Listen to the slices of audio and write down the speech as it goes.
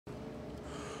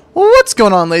What's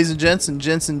going on, ladies and gents and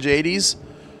JDs?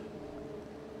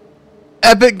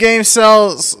 Epic Games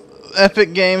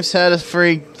had a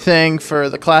free thing for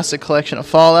the classic collection of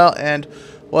Fallout, and,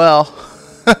 well,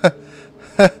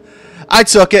 I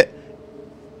took it.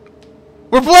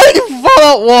 We're playing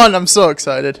Fallout 1. I'm so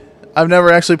excited. I've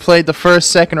never actually played the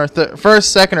first, second,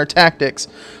 or Tactics.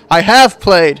 I have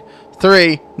played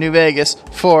 3, New Vegas,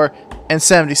 4, and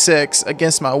 76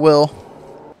 against my will.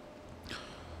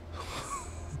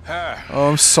 Oh,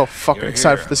 I'm so fucking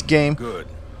excited for this game. Good.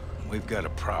 We've got a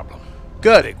problem.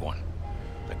 Good. Big one.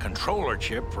 The controller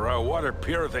chip for our water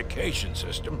purification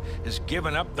system has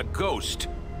given up the ghost.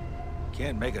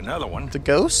 Can't make another one. The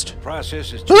ghost? The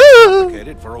process is too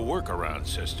complicated for a workaround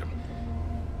system.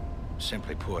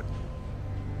 Simply put,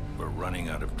 we're running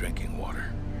out of drinking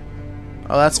water.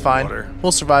 Oh, that's fine. Water,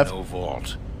 we'll survive. no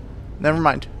vault. Never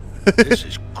mind. This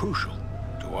is crucial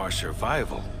to our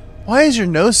survival. Why is your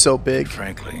nose so big?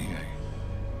 Frankly,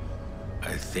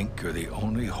 I think you're the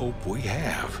only hope we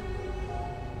have.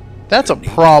 That's a You need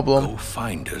to problem. Go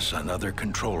find us another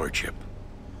controller chip.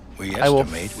 We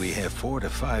estimate we have 4 to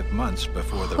 5 months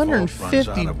before the vault runs out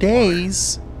 150 of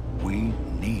days. water. We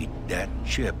need that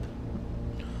chip.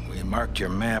 We marked your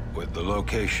map with the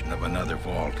location of another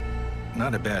vault.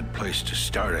 Not a bad place to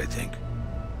start, I think.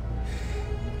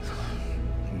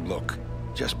 Look,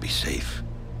 just be safe.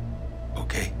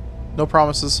 Okay? No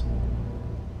promises.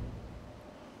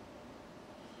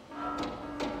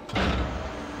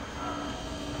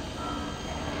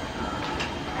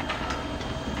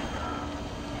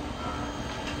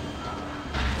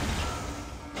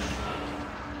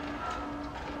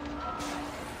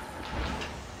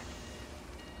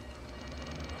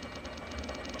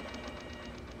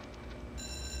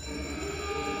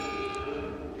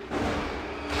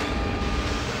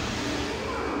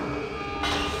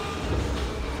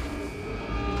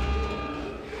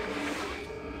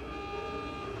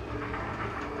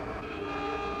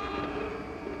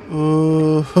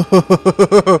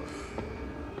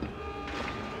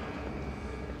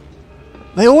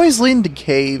 They always lead into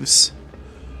caves.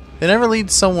 They never lead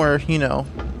somewhere, you know,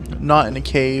 not in a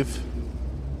cave.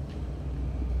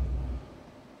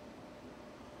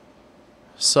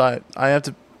 So I have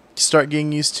to start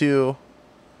getting used to...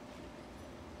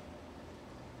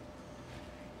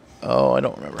 Oh, I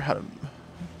don't remember how to...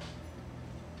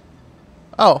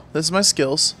 Oh, this is my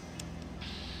skills.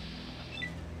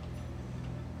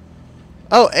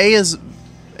 Oh, A is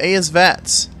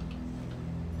VATS.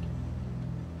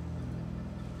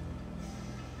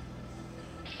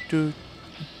 Dude.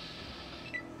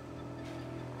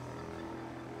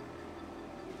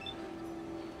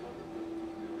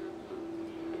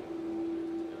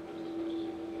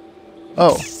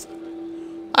 Oh.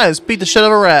 I just beat the shit out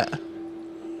of a rat.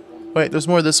 Wait, there's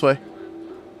more this way.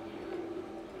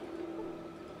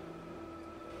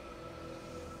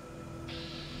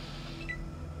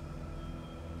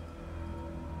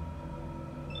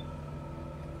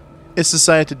 It's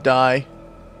decided to die.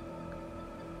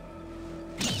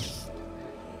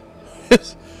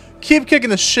 Keep kicking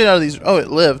the shit out of these. Oh, it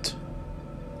lived.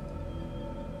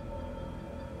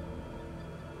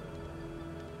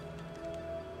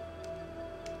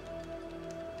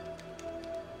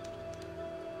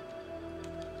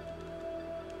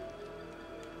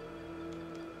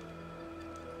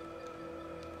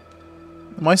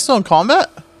 Am I still in combat?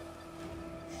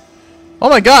 Oh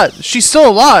my god, she's still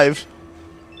alive.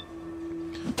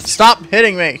 Stop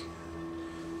hitting me.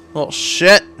 Little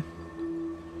shit.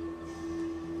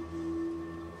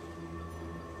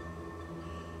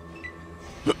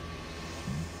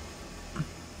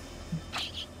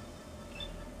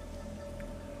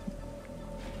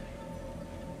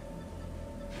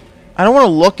 I don't want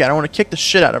to look at her. I want to kick the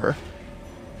shit out of her.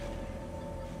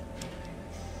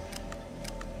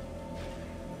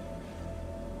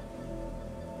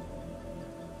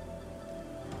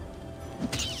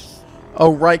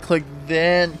 Oh, right click,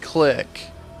 then click.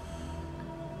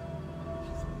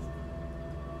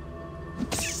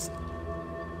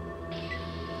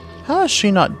 How is she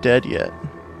not dead yet?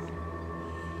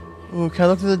 Ooh, can I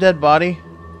look at the dead body?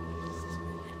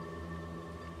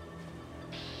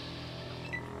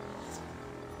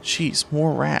 Jeez,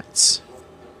 more rats.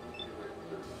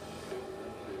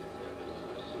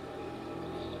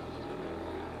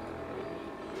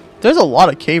 There's a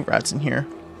lot of cave rats in here.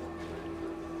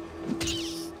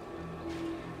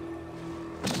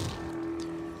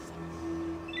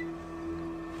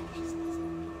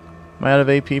 Am I out of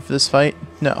AP for this fight?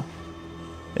 No.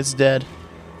 It's dead.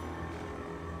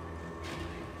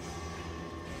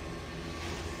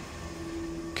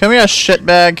 Come here,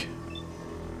 shitbag.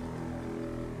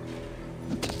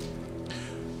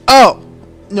 Oh!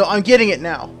 No, I'm getting it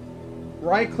now.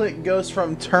 Right click goes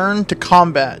from turn to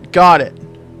combat. Got it.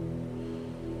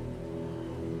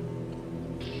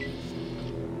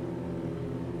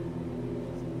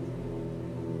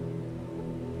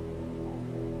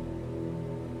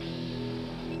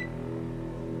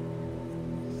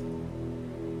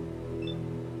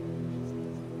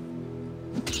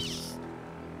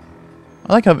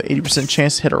 I like how I have an 80%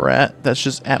 chance to hit a rat that's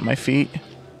just at my feet.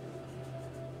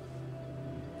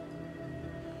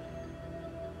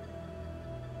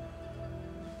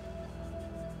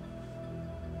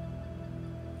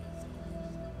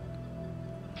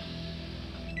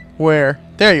 Where?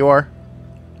 There you are.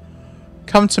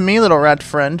 Come to me, little rat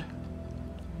friend.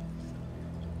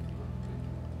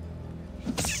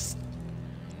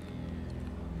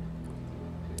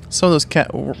 Some of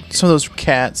those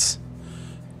cats.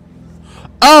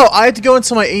 Oh, I have to go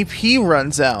until my AP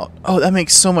runs out. Oh, that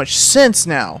makes so much sense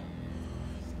now.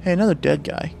 Hey, another dead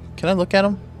guy. Can I look at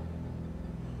him?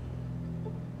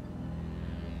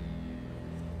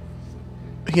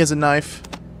 He has a knife.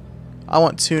 I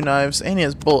want 2 knives, and he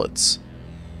has bullets.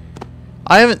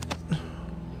 I haven't...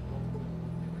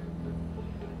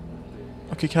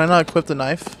 Okay, can I not equip the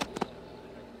knife?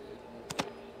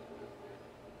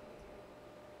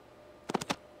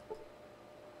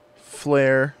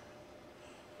 Flare.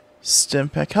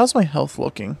 Stimpack. How's my health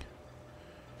looking?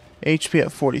 HP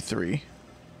at 43.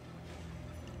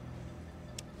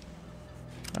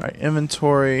 Alright,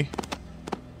 inventory.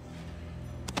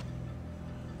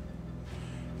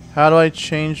 How do I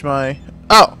change my...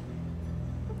 Oh!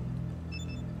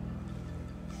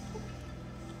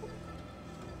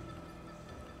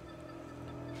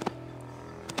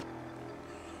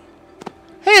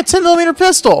 Hey, a 10mm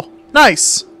pistol!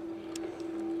 Nice!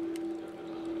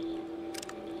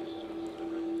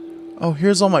 Oh,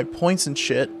 here's all my points and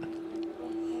shit.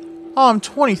 Oh, I'm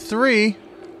 23.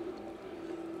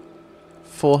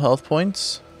 Full health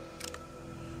points.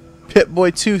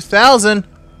 Pip-Boy 2000.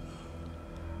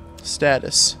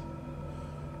 Status.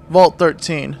 Vault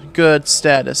 13. Good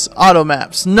status. Auto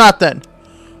maps. Nothing.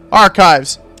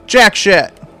 Archives. Jack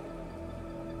shit.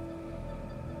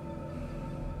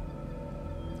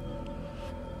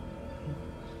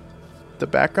 The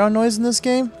background noise in this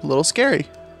game? A little scary.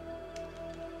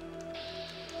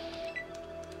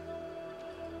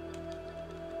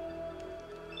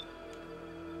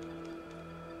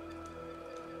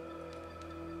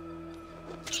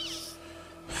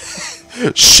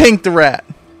 Shank the rat.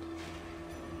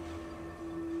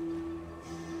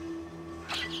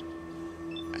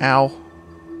 Ow.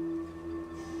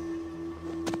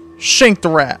 Shank the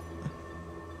rat.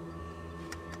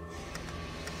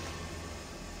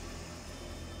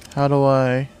 How do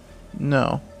I...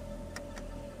 No.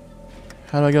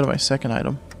 How do I go to my second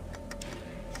item?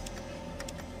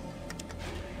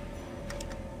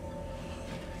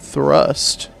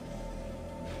 Thrust.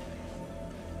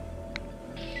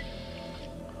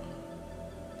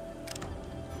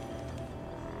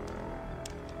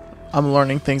 I'm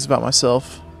learning things about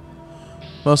myself.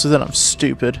 Mostly that I'm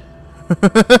stupid.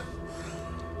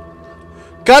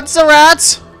 Guts the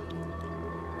rats!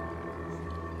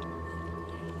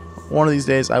 One of these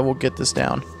days I will get this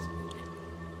down.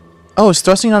 Oh, is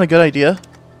thrusting not a good idea?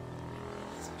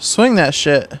 Swing that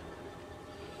shit.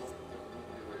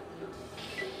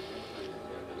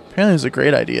 Apparently it was a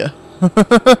great idea.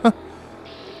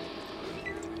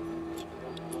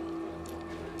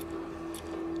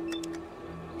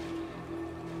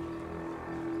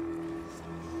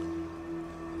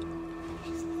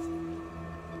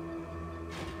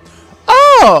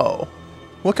 Oh!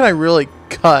 What can I really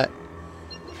cut?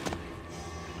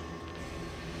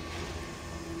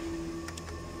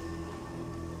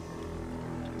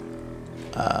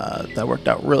 That worked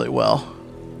out really well.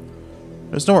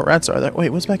 There's no more rats, are there? Wait,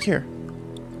 what's back here?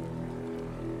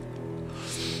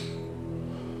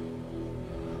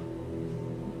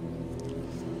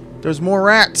 There's more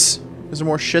rats. Is there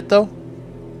more shit, though?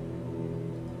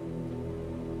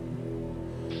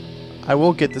 I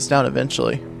will get this down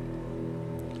eventually.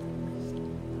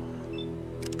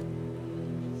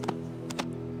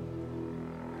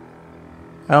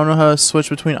 I don't know how to switch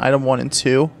between item 1 and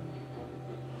 2.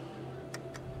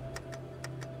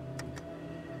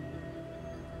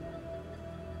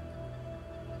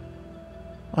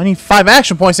 I need 5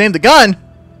 action points to aim the gun!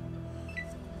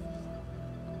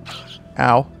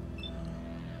 Ow.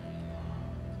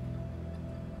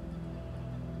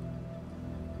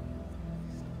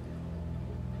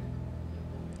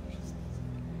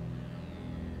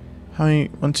 How many?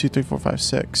 1, 2, 3, 4, 5,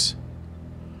 6.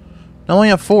 I only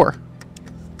have 4.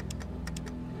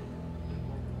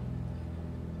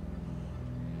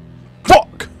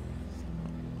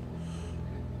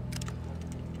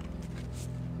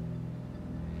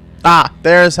 Ah,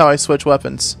 there's how I switch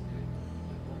weapons.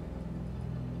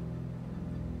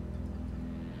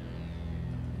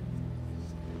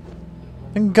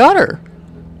 And got her.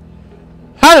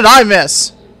 How did I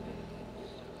miss?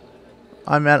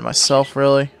 I'm mad at myself,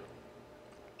 really.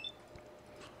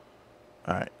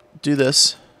 Alright, do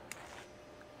this.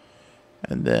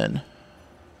 And then...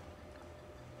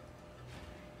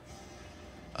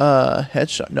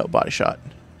 headshot. No, body shot.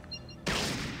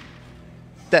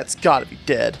 That's gotta be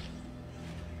dead.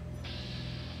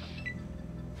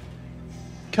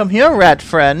 Come here, rat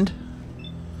friend.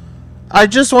 I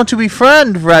just want to be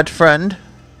friend, rat friend.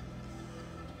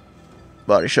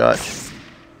 Body shot.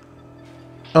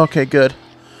 Okay, good.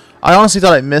 I honestly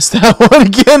thought I missed that one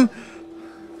again.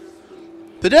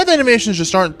 The death animations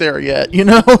just aren't there yet, you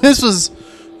know? This was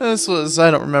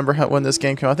I don't remember when this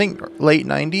game came out. I think late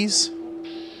 90s.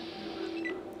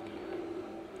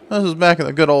 This was back in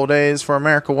the good old days where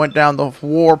America went down the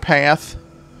war path.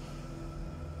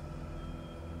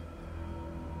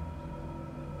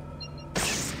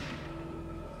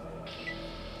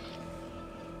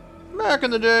 Back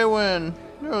in the day when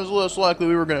it was less likely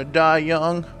we were going to die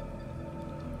young.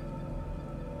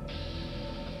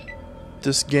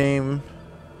 This game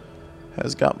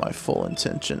has got my full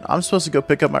attention. I'm supposed to go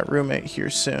pick up my roommate here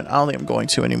soon. I don't think I'm going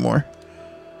to anymore.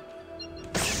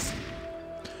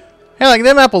 Hey, like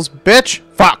them apples, bitch!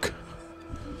 Fuck!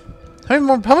 How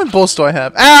many bullets do I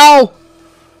have? Ow!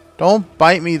 Don't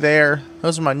bite me there.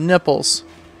 Those are my nipples.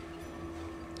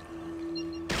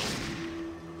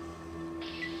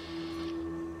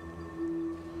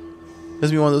 This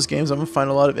will be one of those games I'm going to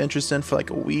find a lot of interest in for like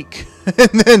a week.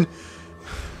 And then...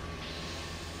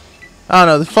 I don't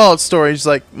know, the Fallout story is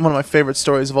like one of my favorite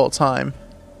stories of all time.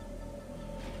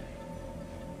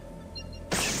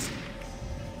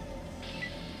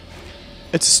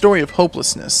 It's a story of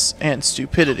hopelessness and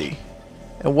stupidity.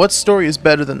 And what story is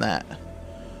better than that?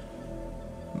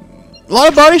 A lot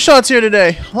of body shots here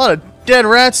today. A lot of dead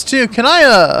rats too. Can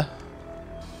I,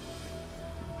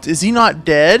 Is he not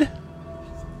dead?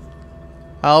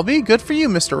 I'll be good for you,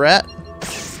 Mr. Rat.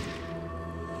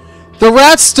 The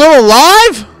rat's still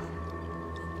alive?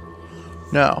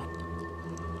 No.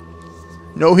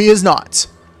 No, he is not.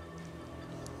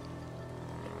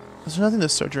 Is there nothing to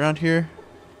search around here?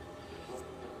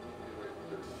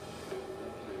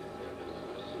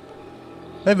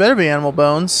 They better be animal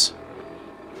bones.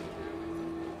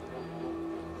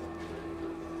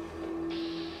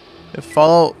 If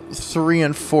Fallout 3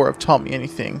 and 4 have taught me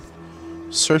anything,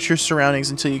 search your surroundings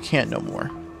until you can't no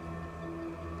more.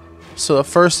 So the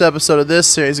first episode of this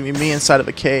series is going to be me inside of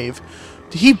a cave.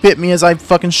 He bit me as I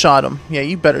fucking shot him. Yeah,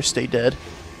 you better stay dead.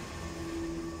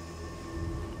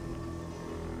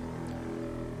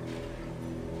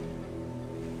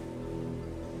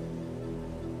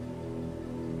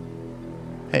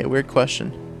 Hey, weird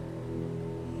question.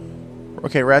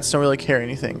 Okay, rats don't really carry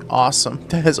anything. Awesome.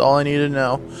 That is all I needed to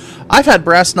know. I've had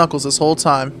brass knuckles this whole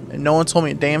time, and no one told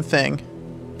me a damn thing.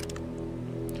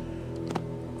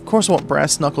 Of course I want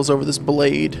brass knuckles over this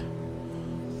blade.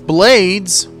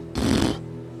 Blades?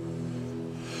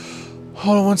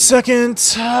 Hold on one second.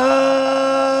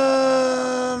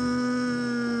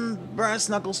 Brass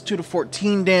knuckles, 2 to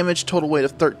 14 damage, total weight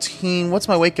of 13. What's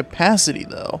my weight capacity,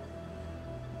 though?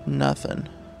 Nothing.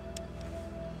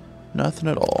 Nothing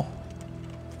at all.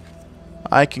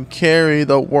 I can carry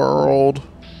the world.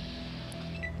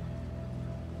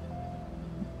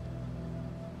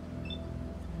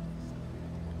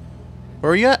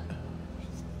 Where are you at?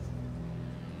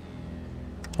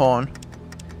 Hold on.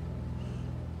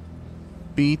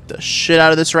 Beat the shit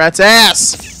out of this rat's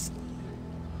ass!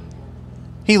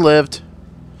 He lived.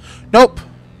 Nope.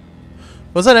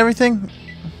 Was that everything?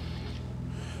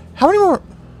 How many more?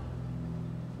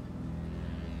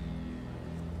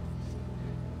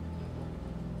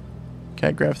 Can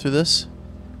I grab through this?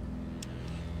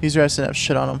 These rats didn't have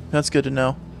shit on them. That's good to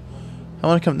know. I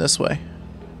want to come this way.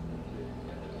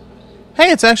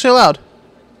 Hey, it's actually allowed.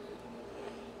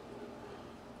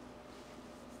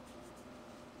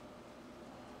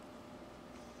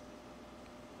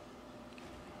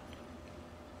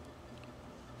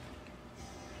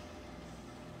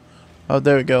 Oh,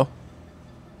 there we go.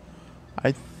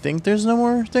 I think there's no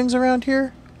more things around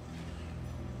here.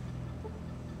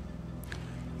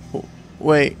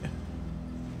 Wait.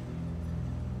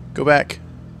 Go back.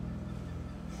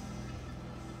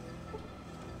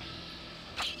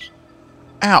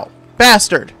 Ow.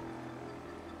 Bastard.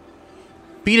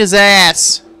 Beat his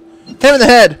ass. Hit him in the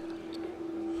head.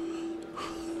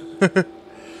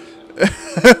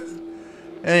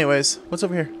 Anyways, what's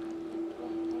over here?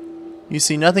 You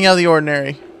see nothing out of the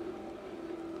ordinary.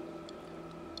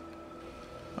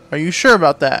 Are you sure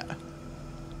about that?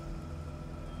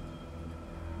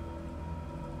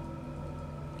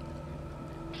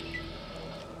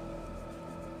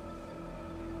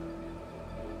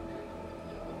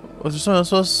 Was there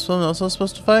someone else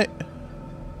supposed to fight?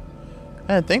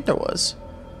 I didn't think there was.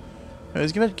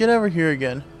 Anyways, get over here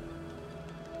again.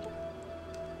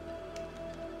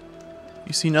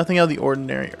 You see nothing out of the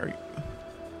ordinary. Are you...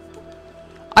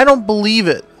 I don't believe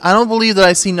it. I don't believe that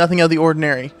I see nothing out of the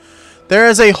ordinary. There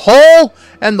is a hole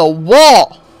in the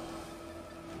wall.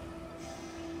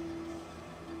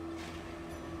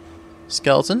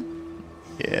 Skeleton?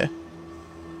 Yeah.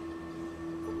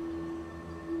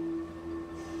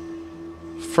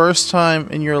 First time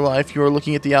in your life you are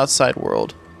looking at the outside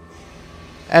world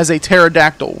as a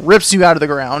pterodactyl rips you out of the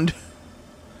ground.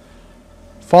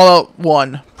 Fallout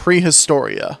 1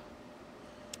 Prehistoria.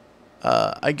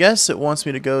 I guess it wants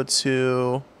me to go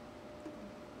to...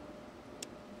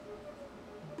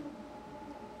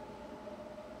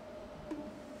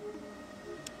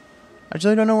 I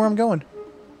really don't know where I'm going.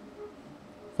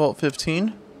 Vault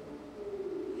 15.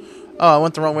 Oh, I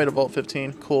went the wrong way to Vault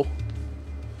 15. Cool.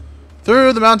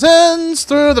 Through the mountains,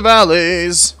 through the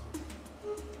valleys.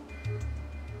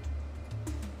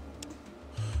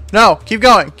 No, keep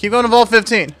going. Keep going to Vault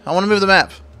 15. I want to move the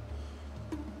map.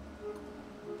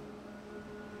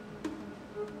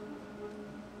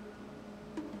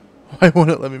 Why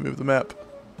won't it let me move the map?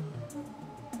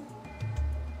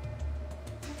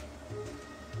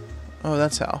 Oh,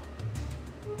 that's how.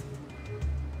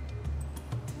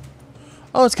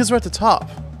 Oh, it's because we're at the top.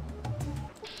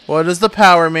 What does the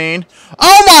power mean?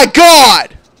 Oh my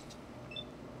god!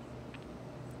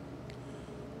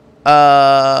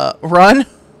 Run?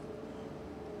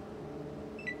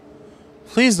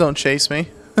 Please don't chase me.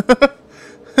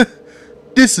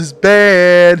 This is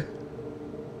bad.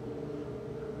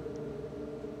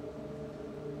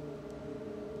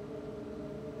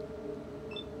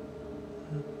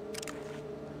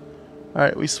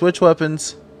 Alright, we switch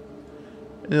weapons.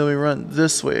 And then we run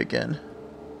this way again.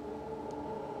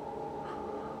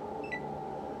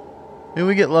 Maybe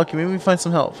we get lucky. Maybe we find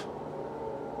some help.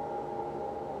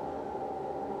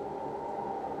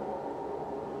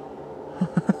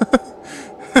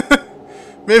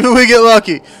 Maybe we get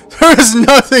lucky. There is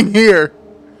nothing here.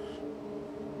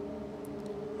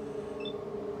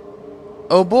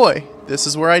 Oh boy. This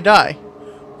is where I die.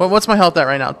 What's my health at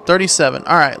right now? 37.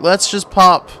 Alright, let's just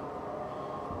pop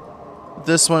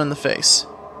this one in the face.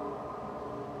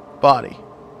 Body.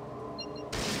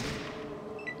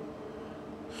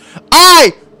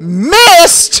 I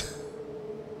missed!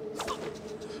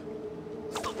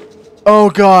 Oh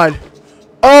god.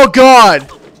 Oh god.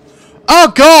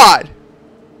 Oh god.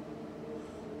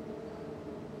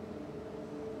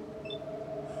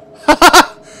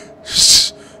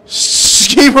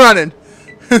 Keep running.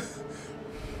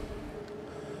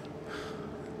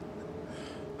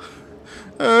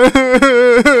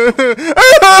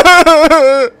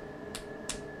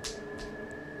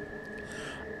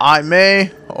 I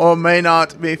may or may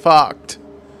not be fucked.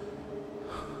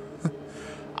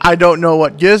 I don't know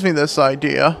what gives me this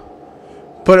idea,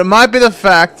 but it might be the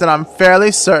fact that I'm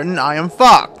fairly certain I am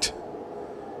fucked.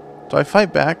 Do I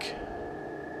fight back?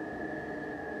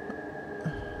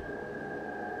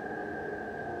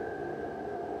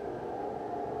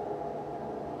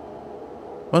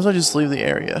 Why don't I just leave the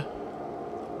area?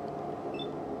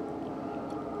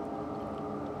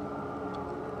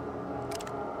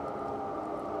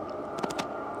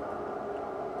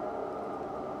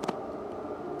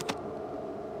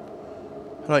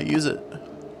 How do I use it?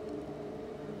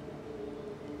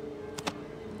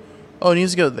 Oh, it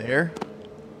needs to go there.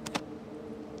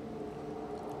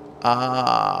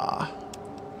 I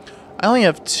only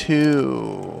have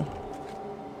 2.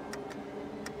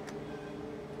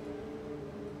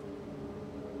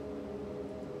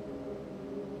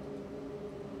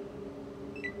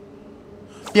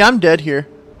 Yeah, I'm dead here.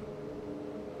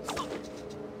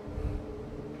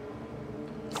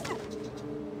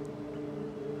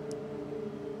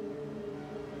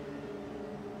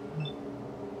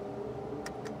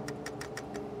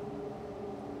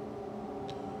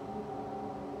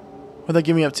 What'd that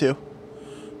give me up to?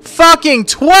 Fucking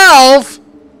 12!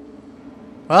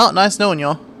 Well, nice knowing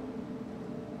y'all.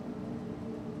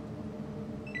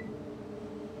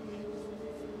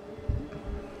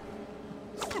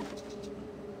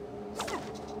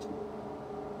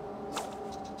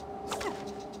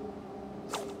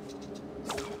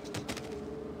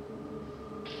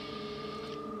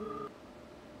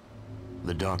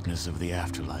 The darkness of the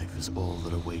afterlife is all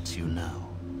that awaits you now.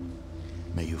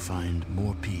 May you find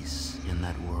more peace in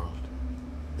that world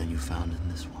than you found in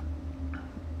this one.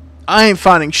 I ain't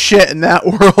finding shit in that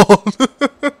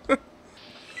world.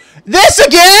 This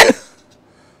again?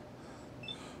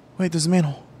 Wait, there's a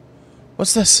manhole.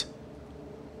 What's this?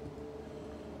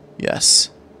 Yes.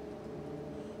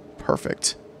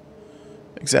 Perfect.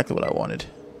 Exactly what I wanted.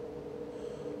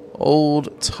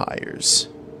 Old tires.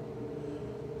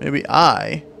 Maybe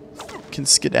I can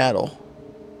skedaddle.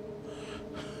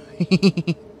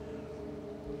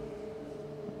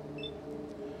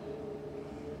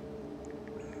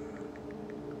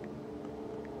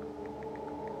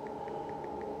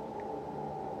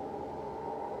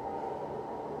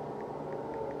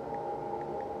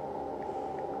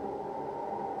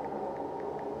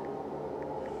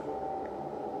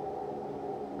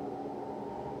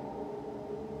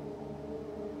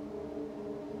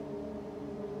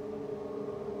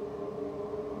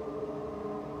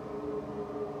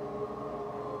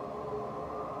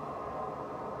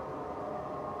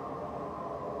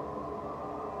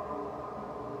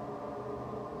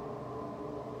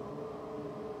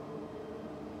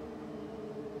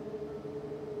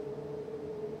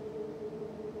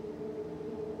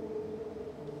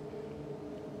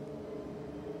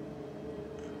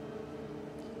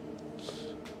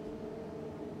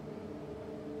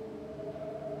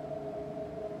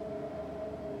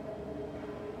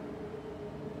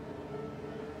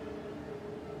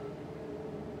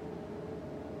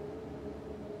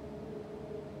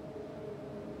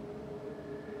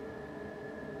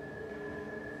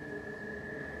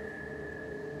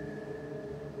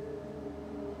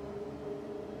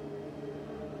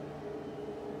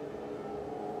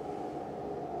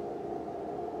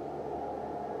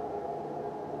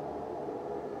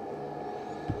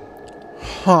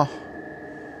 Huh.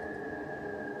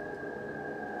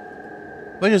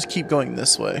 Let me just keep going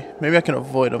this way. Maybe I can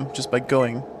avoid them just by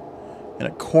going in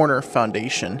a corner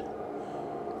foundation.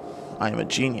 I am a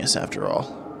genius after all.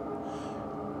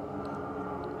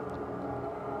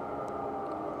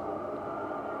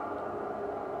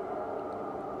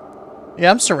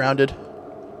 Yeah, I'm surrounded.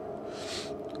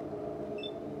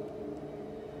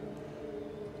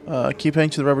 Keep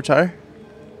heading to the rubber tire.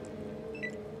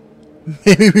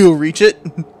 Maybe we will reach it.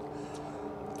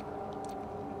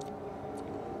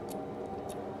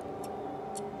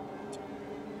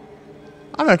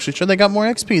 I'm actually sure they got more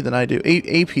XP than I do.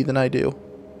 AP than I do.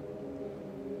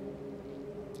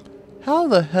 How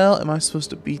the hell am I supposed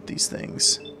to beat these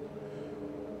things?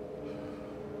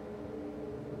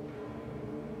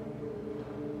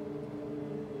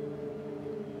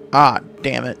 Ah,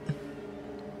 damn it.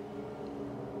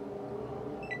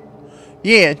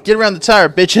 Yeah, get around the tire,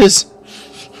 bitches.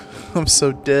 I'm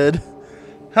so dead.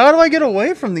 How do I get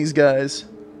away from these guys?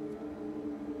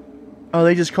 Oh,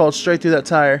 they just crawled straight through that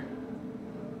tire.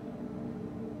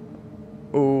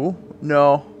 Oh,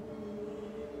 no.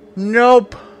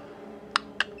 Nope.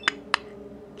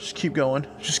 Just keep going.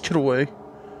 Just get away.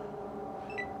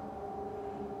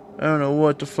 I don't know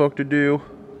what the fuck to do.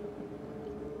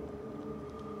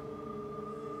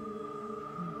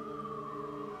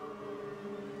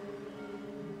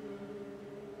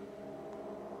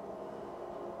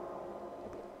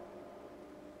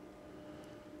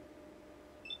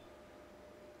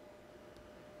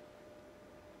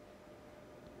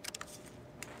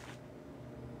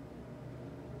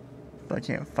 I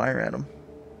can't fire at him.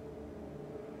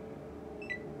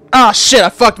 Ah, shit, I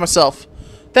fucked myself.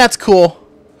 That's cool.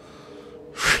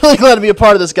 Really glad to be a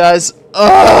part of this, guys.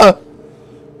 Ugh.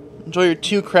 Enjoy your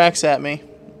 2 cracks at me.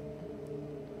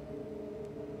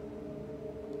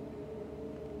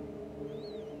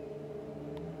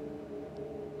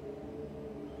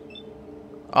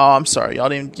 Oh, I'm sorry. Y'all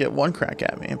didn't get 1 crack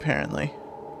at me, apparently.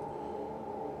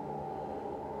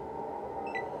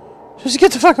 Just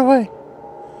get the fuck away.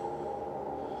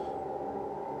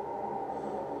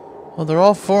 Well, they're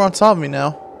all 4 on top of me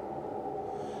now.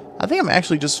 I think I'm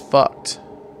actually just fucked.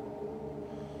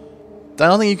 I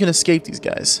don't think you can escape these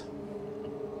guys.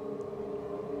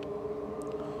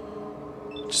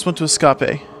 Just went to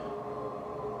escape.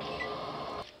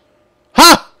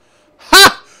 Ha!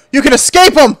 Ha! You can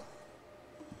escape them!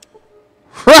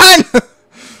 Run!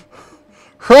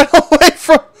 Run away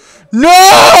from...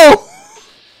 No!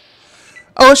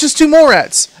 Oh, it's just 2 more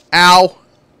rats. Ow.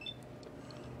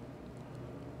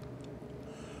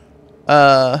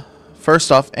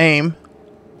 First off, aim.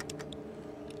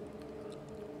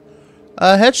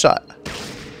 Headshot.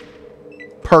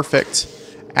 Perfect.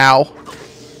 Ow.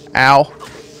 Ow.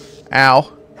 Ow.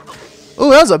 Ooh,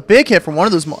 that was a big hit from one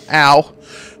of those. Ow.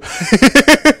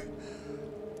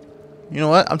 You know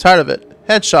what? I'm tired of it.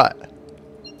 Headshot.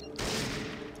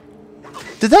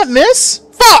 Did that miss?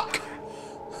 Fuck!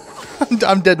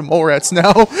 I'm dead to mole rats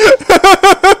now.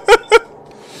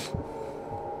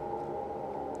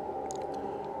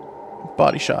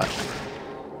 Body shot.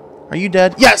 Are you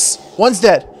dead? Yes! One's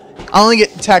dead. I only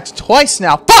get attacked twice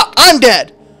now. Fuck! I'm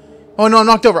dead! Oh no, I'm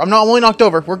knocked over. I'm only knocked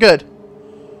over. We're good.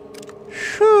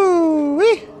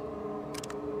 Shoo-wee.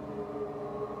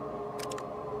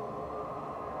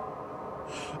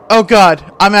 Oh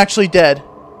god, I'm actually dead.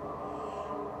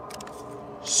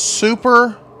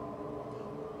 Super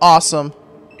awesome.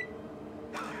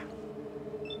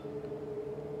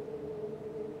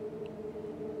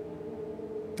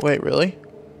 Wait, really?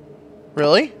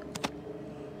 Really?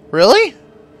 Really?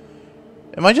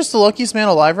 Am I just the luckiest man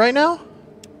alive right now?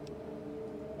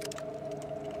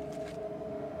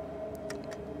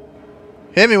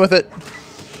 Hit me with it.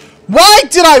 Why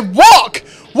did I walk?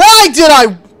 Why did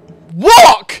I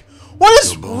walk? What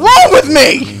is wrong with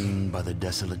me? By the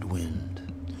desolate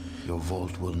wind, your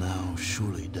vault will now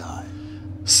surely die.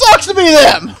 Sucks to be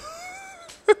them.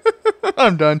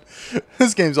 I'm done.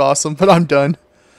 This game's awesome, but I'm done.